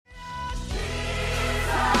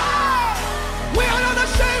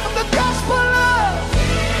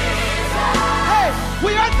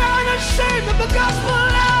the gospel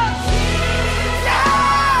of Jesus.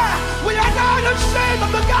 Yeah, we are not ashamed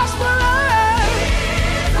of the gospel of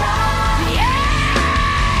Jesus.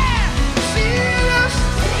 Yeah, Jesus,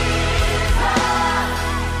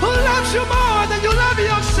 who loves you more than you love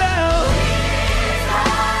yourself.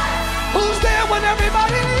 Who's there when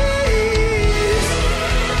everybody needs?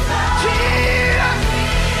 Jesus,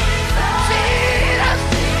 Jesus,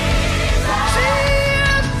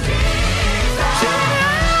 Jesus, Jesus.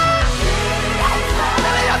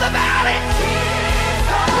 Lily of the valley,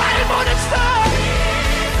 bright morning star,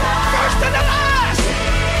 first and the last.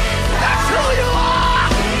 That's who you are.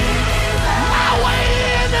 My way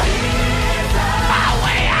in, my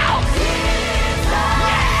way out.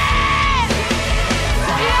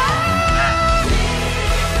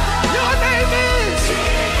 Your name is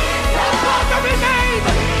above every name.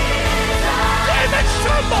 Demons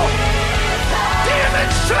tremble.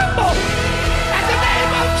 Demons tremble at the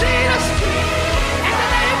name of Jesus. At the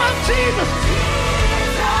name of Jesus.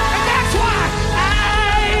 And that's why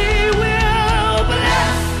I will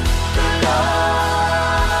bless the Lord.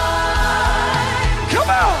 Come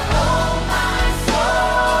on.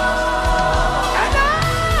 And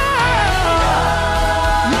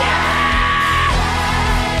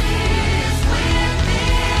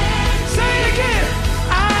say it again.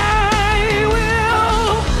 I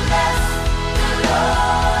will bless the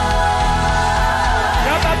Lord.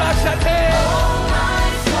 Yababashate.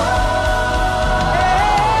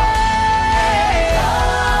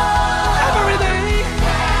 Everything.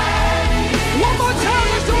 One more time.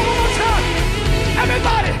 Let's do it one more time.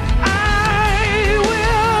 Everybody. I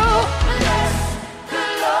will bless the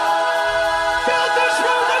Lord. Fill this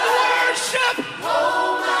room with worship.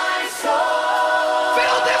 Oh, my soul.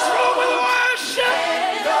 Fill this room with worship.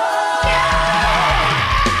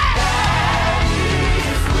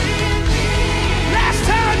 Last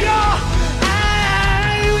time, y'all. I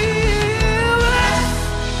will bless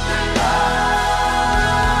the Lord.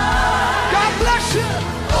 God bless you.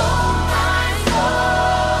 Oh, my soul.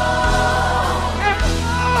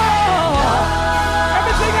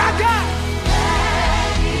 Everything I got.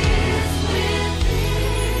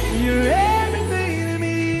 You're everything to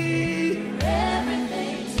me.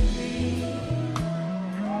 Everything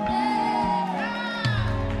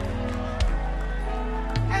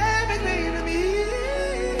to me.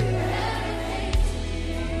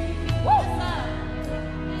 Woo.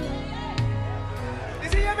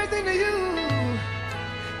 Is he everything to you?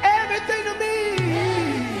 Everything to me.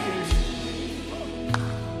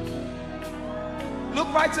 Look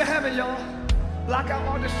right to heaven, y'all. Block out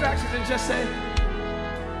all distractions and just say,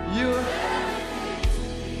 you're.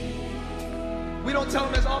 We don't tell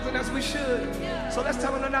them as often as we should. So let's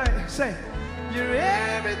tell them tonight. Say, you're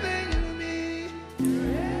everything to me.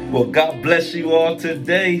 Well, God bless you all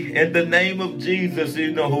today. In the name of Jesus,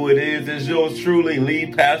 you know who it is. It's yours truly,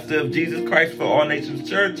 lead pastor of Jesus Christ for All Nations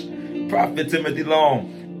Church, Prophet Timothy Long.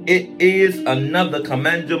 It is another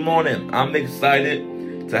Command Your Morning. I'm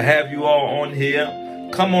excited to have you all on here.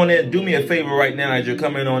 Come on in. Do me a favor right now as you're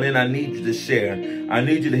coming on in. I need you to share. I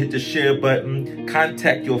need you to hit the share button.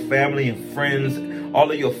 Contact your family and friends,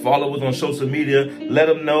 all of your followers on social media. Let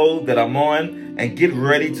them know that I'm on, and get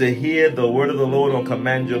ready to hear the word of the Lord on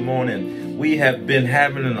Command Your Morning. We have been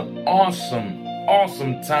having an awesome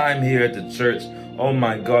time here at the church. Oh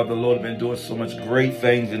my God, the Lord has been doing so much great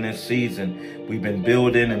things in this season. We've been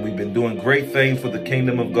building and we've been doing great things for the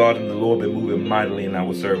kingdom of God, and the Lord been moving mightily in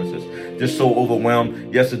our services. Just so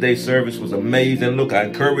overwhelmed. Yesterday's service was amazing. Look, I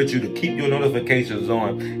encourage you to keep your notifications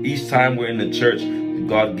on. Each time we're in the church,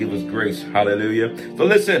 God give us grace. Hallelujah. So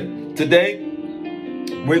listen, today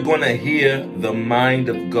we're going to hear the mind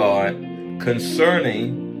of God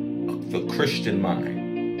concerning the Christian mind.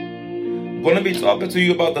 I'm going to be talking to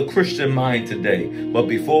you about the Christian mind today. But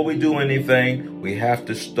before we do anything, we have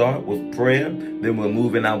to start with prayer. Then we'll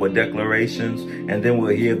move in our declarations. And then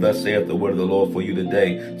we'll hear thus saith the word of the Lord for you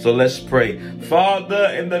today. So let's pray. Father,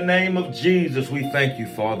 in the name of Jesus, we thank you,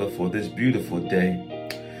 Father, for this beautiful day.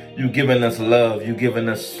 You've given us love. You've given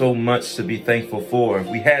us so much to be thankful for. If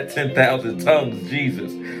we had 10,000 tongues,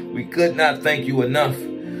 Jesus, we could not thank you enough.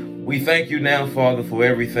 We thank you now, Father, for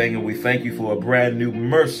everything. And we thank you for a brand new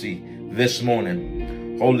mercy this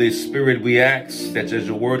morning. Holy Spirit, we ask that as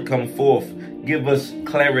your word come forth, give us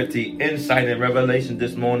clarity, insight, and revelation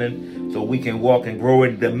this morning so we can walk and grow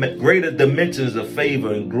in greater dimensions of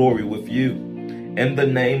favor and glory with you. In the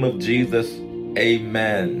name of Jesus,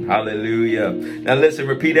 amen. Hallelujah. Now listen,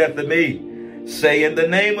 repeat after me. Say, in the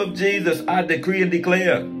name of Jesus, I decree and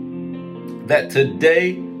declare that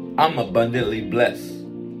today I'm abundantly blessed.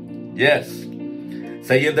 Yes.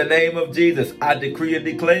 Say, in the name of Jesus, I decree and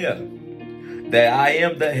declare that I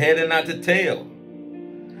am the head and not the tail.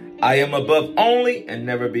 I am above only and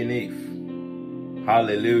never beneath.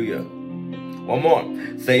 Hallelujah. One more.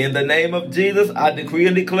 Say, in the name of Jesus, I decree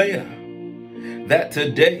and declare that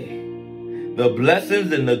today, the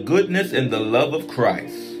blessings and the goodness and the love of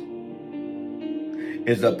Christ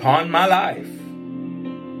is upon my life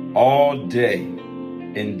all day.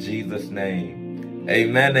 In Jesus' name.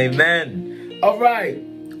 Amen. Amen. All right.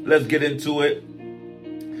 Let's get into it.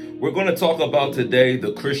 We're going to talk about today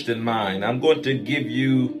the Christian mind. I'm going to give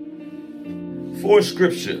you 4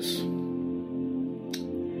 scriptures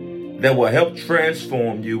that will help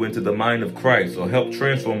transform you into the mind of Christ, or help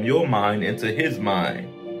transform your mind into his mind.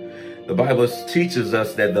 The Bible teaches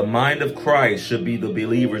us that the mind of Christ should be the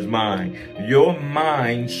believer's mind. Your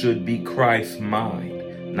mind should be Christ's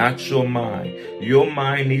mind, not your mind. Your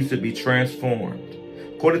mind needs to be transformed.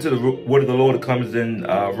 According to the word of the Lord, it comes in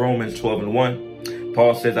Romans 12:1.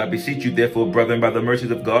 Paul says, I beseech you, therefore, brethren, by the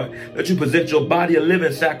mercies of God, that you present your body a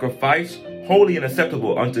living sacrifice, holy and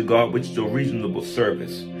acceptable unto God, which is your reasonable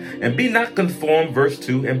service. And be not conformed, verse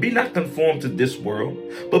 2, and be not conformed to this world,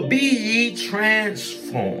 but be ye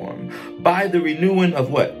transformed by the renewing of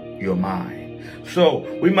what? Your mind. So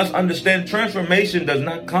we must understand transformation does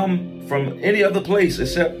not come from any other place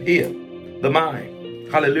except here, the mind.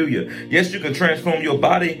 Hallelujah. Yes, you can transform your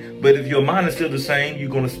body, but if your mind is still the same, you're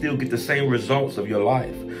going to still get the same results of your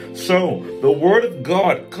life. So the word of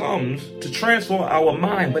God comes to transform our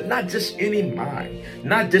mind, but not just any mind,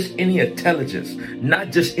 not just any intelligence,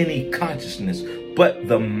 not just any consciousness, but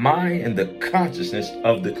the mind and the consciousness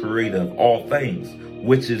of the creator of all things,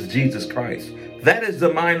 which is Jesus Christ. That is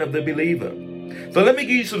the mind of the believer. So let me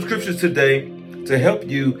give you some scriptures today to help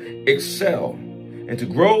you excel and to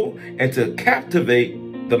grow and to captivate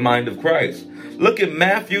the mind of Christ. Look at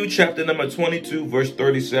Matthew chapter number 22, verse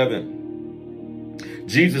 37.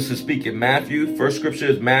 Jesus is speaking. Matthew, first scripture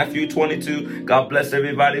is Matthew 22. God bless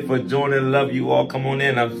everybody for joining. Love you all. Come on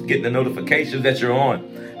in. I'm just getting the notifications that you're on.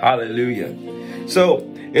 Hallelujah. So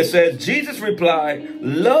it says, Jesus replied,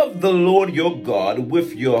 love the Lord your God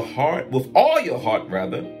with your heart, with all your heart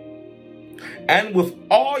rather, and with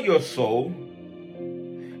all your soul,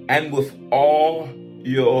 and with all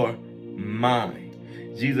your mind.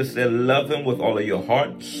 Jesus said, love him with all of your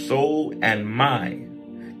heart, soul, and mind.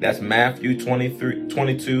 That's Matthew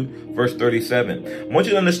 22, verse 37. I want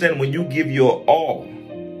you to understand, when you give your all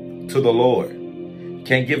to the Lord, you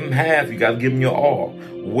can't give him half, you got to give him your all.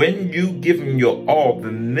 When you give him your all,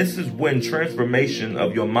 then this is when transformation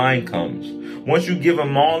of your mind comes. Once you give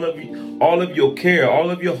him all of your care,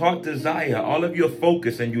 all of your heart desire, all of your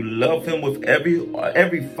focus, and you love him with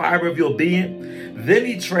every fiber of your being, then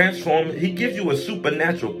he transforms, he gives you a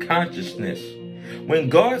supernatural consciousness. When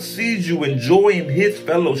God sees you enjoying his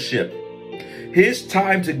fellowship, his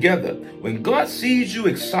time together, when God sees you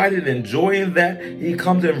excited, enjoying that, he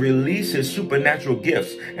comes and releases his supernatural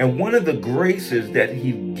gifts. And one of the graces that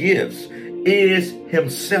he gives is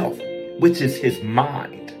himself, which is his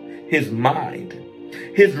mind, his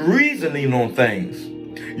reasoning on things.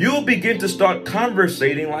 You'll begin to start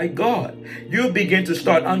conversating like God. You'll begin to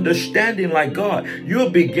start understanding like God. You'll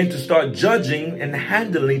begin to start judging and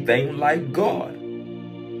handling things like God.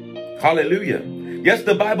 Hallelujah. Yes,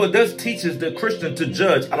 the Bible does teach us the Christian to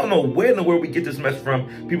judge. I don't know where in the world we get this mess from.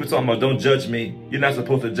 People talking about, don't judge me. You're not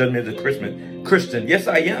supposed to judge me as a Christian. Yes,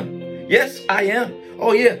 I am. Yes, I am.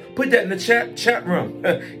 Oh yeah, put that in the chat room.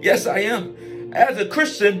 Yes, I am. As a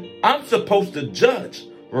Christian, I'm supposed to judge.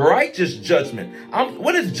 Righteous judgment.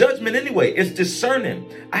 What is judgment anyway? It's discerning.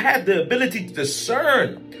 I have the ability to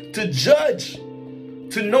discern, to judge,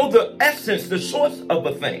 to know the essence, the source of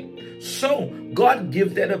a thing. So God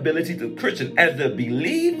gives that ability to the Christian. As a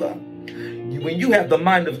believer, when you have the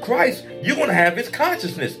mind of Christ, you're going to have his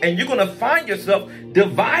consciousness, and you're going to find yourself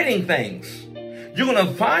dividing things. You're going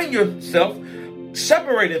to find yourself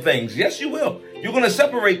separating things. Yes, you will. You're going to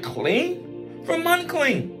separate clean from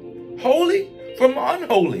unclean, holy from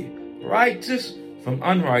unholy, righteous from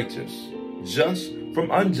unrighteous, just from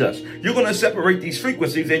unjust. You're going to separate these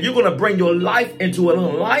frequencies, and you're going to bring your life into an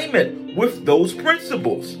alignment with those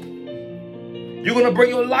principles. You're going to bring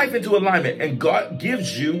your life into alignment, and God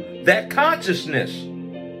gives you that consciousness.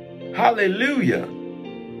 Hallelujah.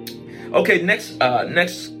 Okay, next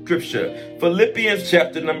scripture, Philippians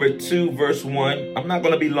chapter number 2, verse 1. I'm not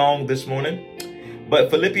going to be long this morning, but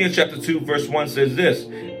Philippians chapter 2, verse 1 says this: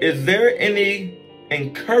 is there any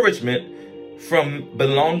encouragement from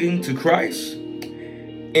belonging to Christ?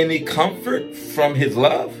 Any comfort from his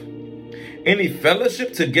love? Any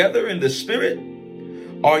fellowship together in the Spirit?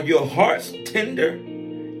 Are your hearts tender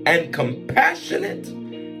and compassionate?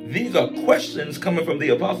 These are questions coming from the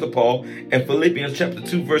Apostle Paul in Philippians chapter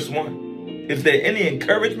 2, verse 1. Is there any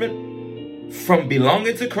encouragement from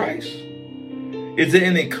belonging to Christ? Is there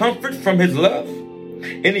any comfort from his love?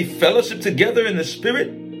 Any fellowship together in the Spirit?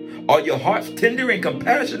 Are your hearts tender and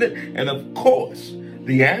compassionate? And of course,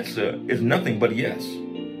 the answer is nothing but yes.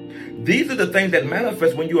 These are the things that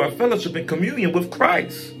manifest when you are fellowship in communion with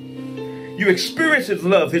Christ. You experience his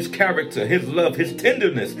love, his character, his love, his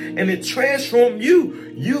tenderness, and it transforms you.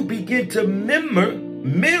 You begin to mirror,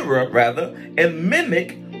 and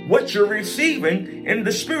mimic what you're receiving in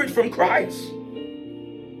the Spirit from Christ.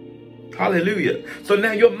 Hallelujah. So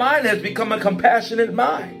now your mind has become a compassionate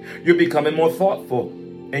mind. You're becoming more thoughtful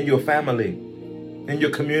in your family, in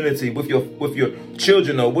your community, with your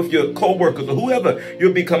children, or with your co-workers, or whoever.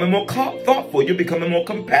 You're becoming more thoughtful. You're becoming more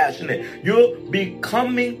compassionate. You're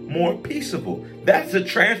becoming more peaceable. That's a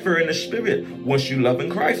transfer in the Spirit once you love in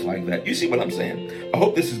Christ like that. You see what I'm saying? I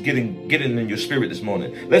hope this is getting in your spirit this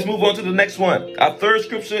morning. Let's move on to the next one. Our third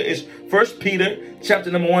scripture is 1 Peter chapter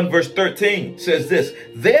number 1, verse 13. It says this: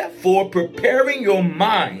 therefore, preparing your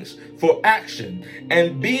minds for action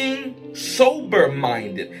and being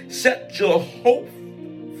sober-minded, set your hope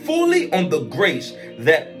fully on the grace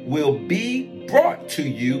that will be brought to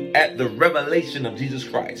you at the revelation of Jesus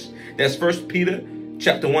Christ. That's 1 Peter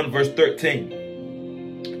chapter 1, verse 13.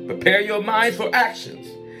 Prepare your minds for actions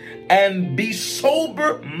and be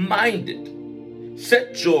sober-minded.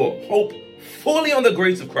 Set your hope fully on the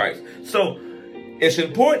grace of Christ. So it's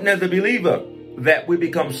important as a believer that we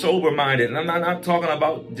become sober-minded. And I'm not talking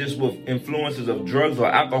about just with influences of drugs or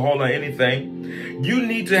alcohol or anything. You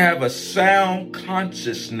need to have a sound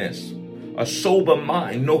consciousness, a sober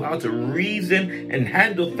mind, know how to reason and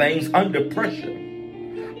handle things under pressure.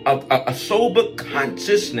 A sober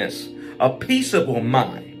consciousness, a peaceable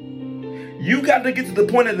mind. You got to get to the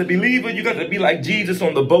point as a believer, you got to be like Jesus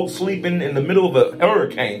on the boat sleeping in the middle of a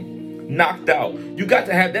hurricane, knocked out. You got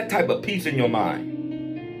to have that type of peace in your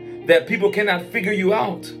mind that people cannot figure you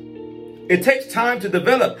out. It takes time to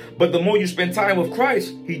develop, but the more you spend time with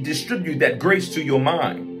Christ, he distributes that grace to your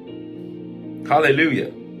mind.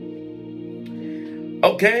 Hallelujah.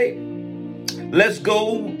 Okay, let's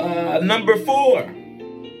go number 4.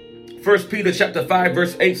 1 Peter chapter 5,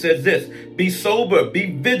 verse 8 says this: be sober,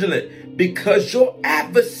 be vigilant, because your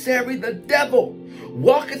adversary, the devil,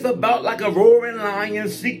 walketh about like a roaring lion,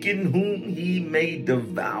 seeking whom he may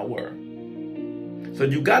devour. So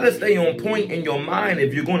you got to stay on point in your mind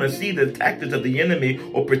if you're going to see the tactics of the enemy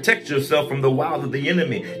or protect yourself from the wiles of the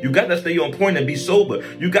enemy. You got to stay on point and be sober.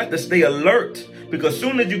 You got to stay alert, because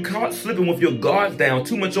soon as you caught slipping with your guards down,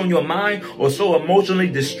 too much on your mind, or so emotionally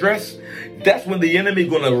distressed, that's when the enemy is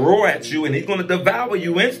going to roar at you, and he's going to devour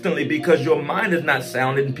you instantly because your mind is not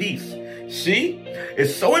sound in peace. See,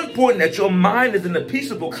 it's so important that your mind is in a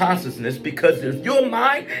peaceable consciousness, because if your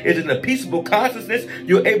mind is in a peaceable consciousness,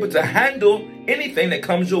 you're able to handle anything that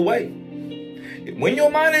comes your way. When your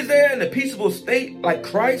mind is there in a peaceable state like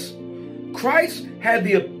Christ had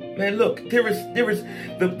the, man, look,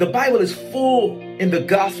 the Bible is full in the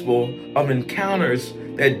gospel of encounters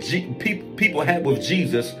that people had with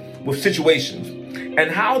Jesus, with situations, and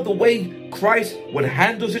how the way Christ would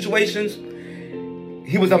handle situations.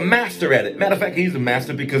 He was a master at it. Matter of fact, he's a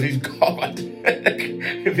master because he's God.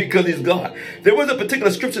 Because he's God. There was a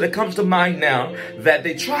particular scripture that comes to mind now that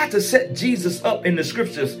they tried to set Jesus up in the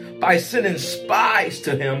scriptures by sending spies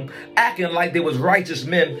to him, acting like they was righteous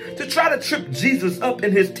men, to try to trip Jesus up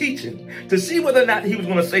in his teaching, to see whether or not he was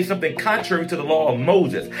going to say something contrary to the law of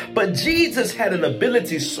Moses. But Jesus had an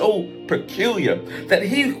ability so peculiar that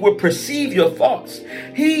he would perceive your thoughts.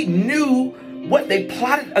 He knew what they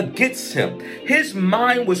plotted against him. His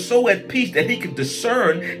mind was so at peace that he could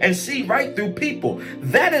discern and see right through people.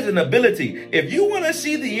 That is an ability. If you want to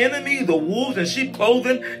see the enemy, the wolves in sheep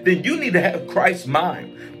clothing, then you need to have Christ's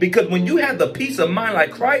mind. Because when you have the peace of mind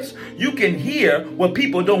like Christ, you can hear what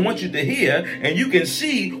people don't want you to hear, and you can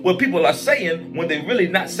see what people are saying when they're really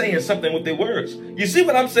not saying something with their words. You see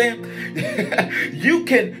what I'm saying? You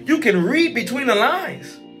can read between the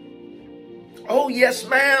lines. Oh, yes,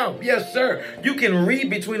 ma'am. Yes, sir. You can read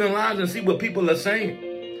between the lines and see what people are saying.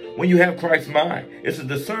 When you have Christ's mind, it's a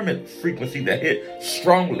discernment frequency that hit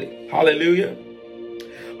strongly. Hallelujah.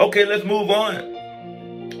 Okay, let's move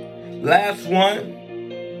on. Last one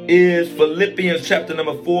is Philippians chapter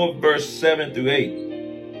number 4, verse 7 through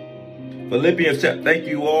 8. Philippians chapter, thank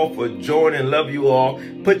you all for joining. Love you all.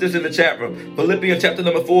 Put this in the chat room. Philippians chapter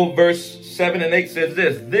number 4, verse 7 and 8 says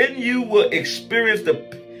this: then you will experience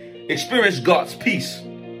God's peace,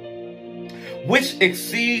 which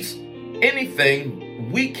exceeds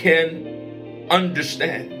anything we can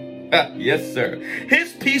understand. Yes, sir.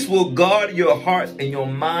 His peace will guard your hearts and your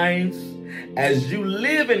minds as you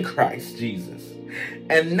live in Christ Jesus.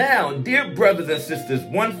 And now, dear brothers and sisters,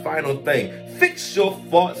 one final thing. Fix your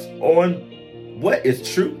thoughts on what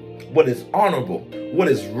is true, what is honorable, what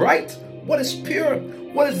is right, what is pure,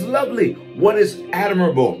 what is lovely, what is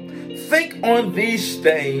admirable. Think on these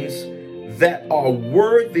things that are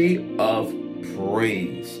worthy of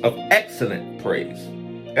praise, of excellent praise.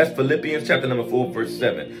 That's Philippians chapter number 4, verse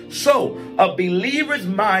 7. So, a believer's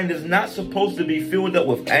mind is not supposed to be filled up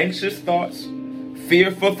with anxious thoughts,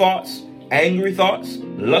 fearful thoughts, angry thoughts,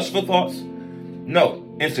 lustful thoughts.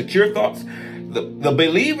 No, insecure thoughts. The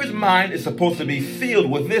believer's mind is supposed to be filled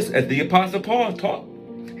with this, as the Apostle Paul taught.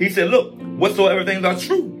 He said, look, whatsoever things are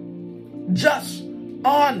true, just,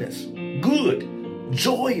 honest, good,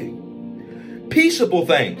 joying, peaceable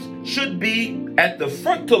things should be at the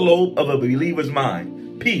frontal lobe of a believer's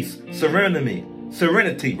mind. Peace, serenity,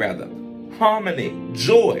 harmony,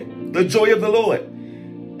 joy, the joy of the Lord.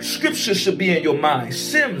 Scripture should be in your mind.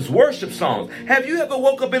 Hymns, worship songs. Have you ever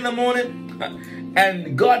woke up in the morning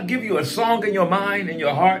and God give you a song in your mind, in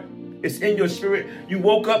your heart? It's in your spirit. You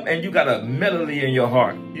woke up and you got a melody in your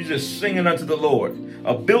heart. You're just singing unto the Lord.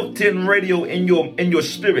 A built-in radio in your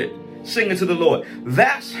spirit, singing to the Lord.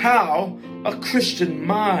 That's how a Christian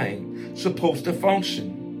mind is supposed to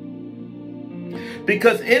function.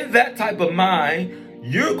 Because in that type of mind,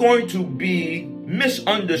 you're going to be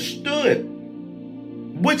misunderstood,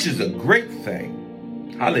 which is a great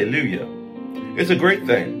thing. Hallelujah. It's a great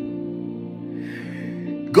thing.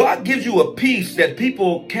 God gives you a peace that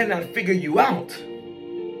people cannot figure you out.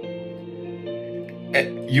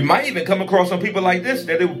 And you might even come across some people like this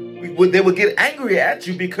that they would get angry at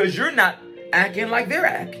you because you're not acting like they're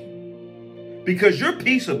acting. Because you're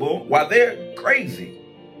peaceable while they're crazy.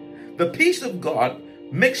 The peace of God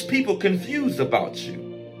makes people confused about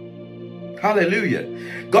you. Hallelujah.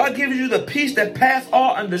 God gives you the peace that passes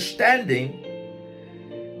all understanding,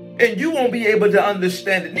 and you won't be able to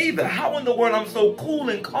understand it neither. How in the world I'm so cool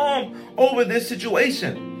and calm over this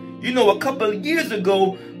situation? You know, a couple of years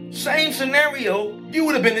ago, same scenario, you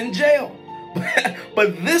would have been in jail.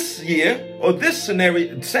 But this year, or this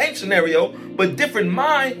scenario, same scenario, but different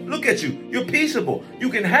mind, look at you. You're peaceable. You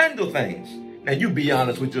can handle things. Now, you be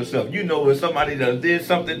honest with yourself. You know if somebody done did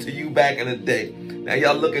something to you back in the day. Now,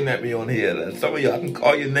 y'all looking at me on here. Some of y'all, I can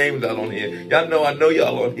call your names out on here. Y'all know I know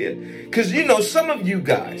y'all on here. Because, you know, some of you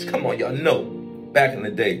guys, come on, y'all know, back in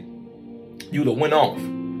the day, you'd have went off.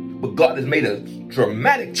 But God has made a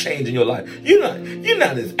dramatic change in your life. You're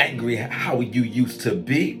not as angry how you used to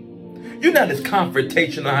be. You're not as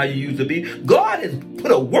confrontational how you used to be. God has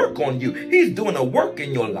put a work on you. He's doing a work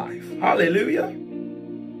in your life. Hallelujah.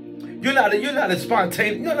 You're not as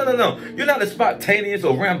spontaneous. No. You're not as spontaneous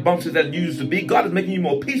or rambunctious as you used to be. God is making you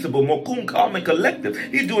more peaceable, more cool, calm, and collective.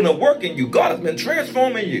 He's doing a work in you. God has been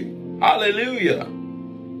transforming you. Hallelujah.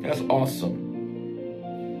 That's awesome.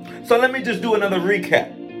 So let me just do another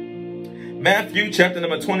recap. Matthew chapter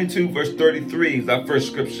number 22, verse 33 is our first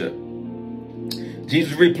scripture.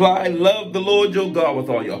 Jesus replied, love the Lord your God with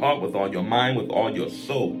all your heart, with all your mind, with all your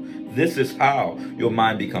soul. This is how your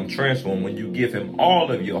mind becomes transformed when you give him all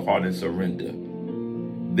of your heart and surrender.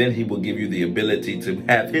 Then he will give you the ability to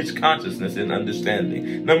have his consciousness and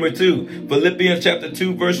understanding. Number 2, Philippians chapter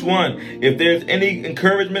 2, verse 1. If there's any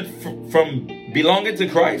encouragement from belonging to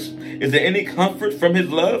Christ, is there any comfort from his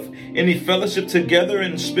love, any fellowship together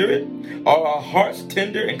in spirit? Are our hearts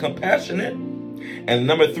tender and compassionate? And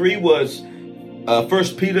number 3 was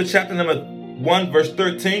 1 Peter chapter number 1, verse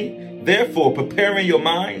 13. Therefore, preparing your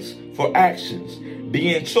minds for actions,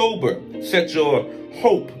 being sober, set your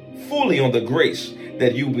hope fully on the grace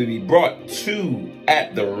that you will be brought to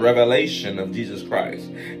at the revelation of Jesus Christ.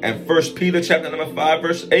 And 1 Peter chapter number 5,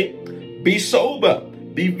 verse 8, be sober,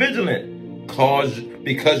 be vigilant,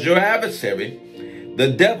 because your adversary, the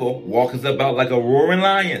devil, walks about like a roaring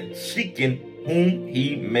lion, seeking whom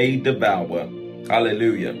he may devour.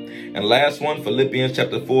 Hallelujah. And last one, Philippians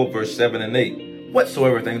chapter 4, verse 7 and 8.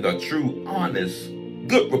 Whatsoever things are true, honest,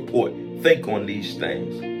 good report, think on these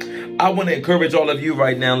things. I want to encourage all of you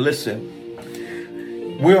right now, listen,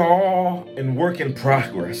 we're all in work in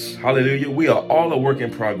progress. Hallelujah. We are all a work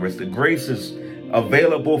in progress. The grace is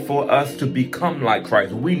available for us to become like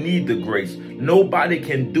Christ. We need the grace. Nobody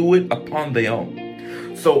can do it upon their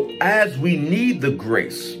own. So as we need the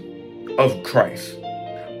grace of Christ,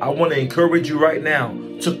 I want to encourage you right now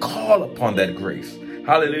to call upon that grace.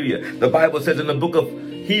 Hallelujah. The Bible says in the book of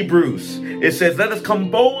Hebrews, it says, let us come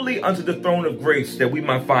boldly unto the throne of grace that we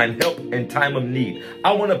might find help in time of need.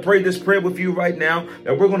 I want to pray this prayer with you right now,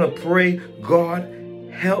 that we're going to pray, God,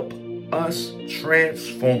 help us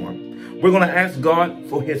transformed. We're going to ask God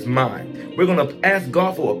for his mind. We're going to ask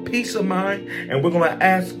God for a peace of mind. And we're going to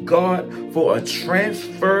ask God for a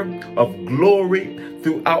transfer of glory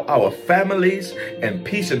throughout our families and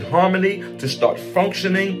peace and harmony to start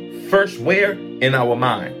functioning first where? In our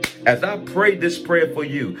mind. As I pray this prayer for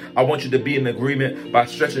you, I want you to be in agreement by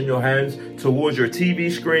stretching your hands towards your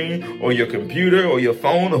TV screen or your computer or your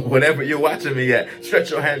phone or whatever you're watching me at.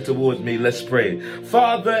 Stretch your hand towards me. Let's pray.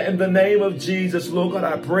 Father, in the name of Jesus, Lord God,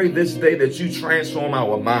 I pray this day that you transform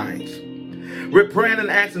our minds. We're praying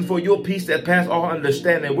and asking for your peace that passes all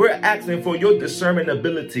understanding. We're asking for your discernment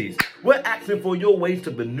abilities. We're asking for your ways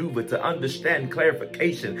to maneuver, to understand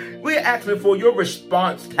clarification. We're asking for your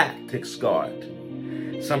response tactics, God.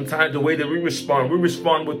 Sometimes the way that we respond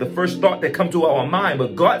with the first thought that comes to our mind.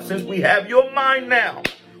 But God, since we have your mind now,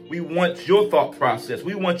 we want your thought process.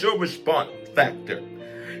 We want your response factor.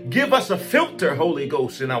 Give us a filter, Holy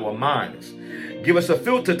Ghost, in our minds. Give us a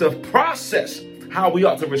filter to process how we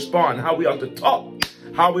ought to respond, how we ought to talk,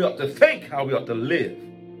 how we ought to think, how we ought to live.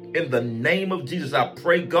 In the name of Jesus, I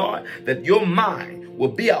pray, God, that your mind will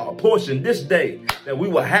be our portion this day, that we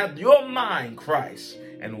will have your mind, Christ,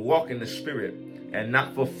 and walk in the Spirit and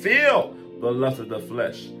not fulfill the lust of the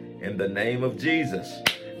flesh. In the name of Jesus,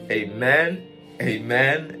 amen,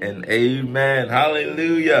 amen, and amen.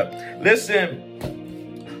 Hallelujah.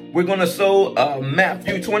 Listen, we're going to sow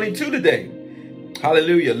Matthew 22 today.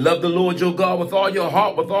 Hallelujah. Love the Lord your God with all your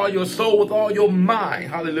heart, with all your soul, with all your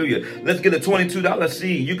mind. Hallelujah. Let's get a $22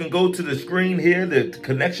 seed. You can go to the screen here. The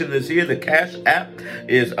connection is here. The Cash App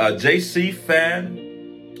is JCFan,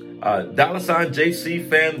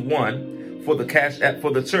 $JCFan1 for the Cash App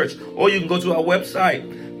for the church. Or you can go to our website,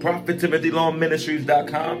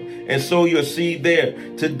 ProphetTimothyLongMinistries.com, and sow your seed there.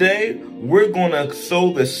 Today, we're going to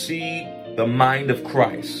sow the seed, the mind of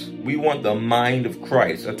Christ. We want the mind of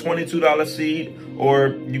Christ. A $22 seed, or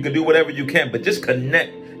you can do whatever you can, but just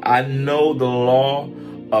connect. I know the law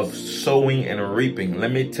of sowing and reaping.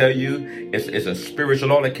 Let me tell you, it's a spiritual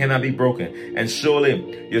law that cannot be broken. And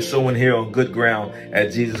surely you're sowing here on good ground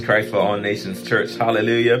at Jesus Christ for All Nations Church.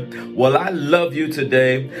 Hallelujah. Well, I love you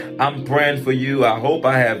today. I'm praying for you. I hope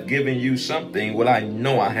I have given you something. Well, I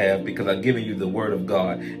know I have, because I've given you the word of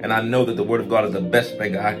God. And I know that the word of God is the best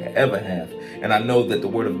thing I ever have. And I know that the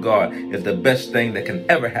word of God is the best thing that can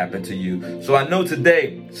ever happen to you. So I know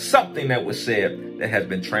today something that was said that has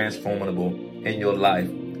been transformable in your life.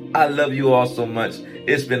 I love you all so much.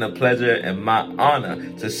 It's been a pleasure and my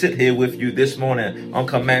honor to sit here with you this morning on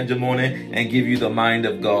Command Your Morning and give you the mind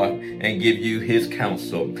of God and give you his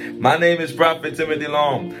counsel. My name is Prophet Timothy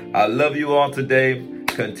Long. I love you all today.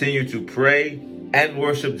 Continue to pray and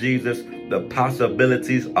worship Jesus. The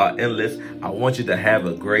possibilities are endless. I want you to have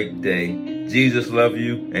a great day. Jesus loves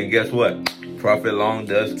you. And guess what? Prophet Long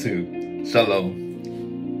does too. Shalom.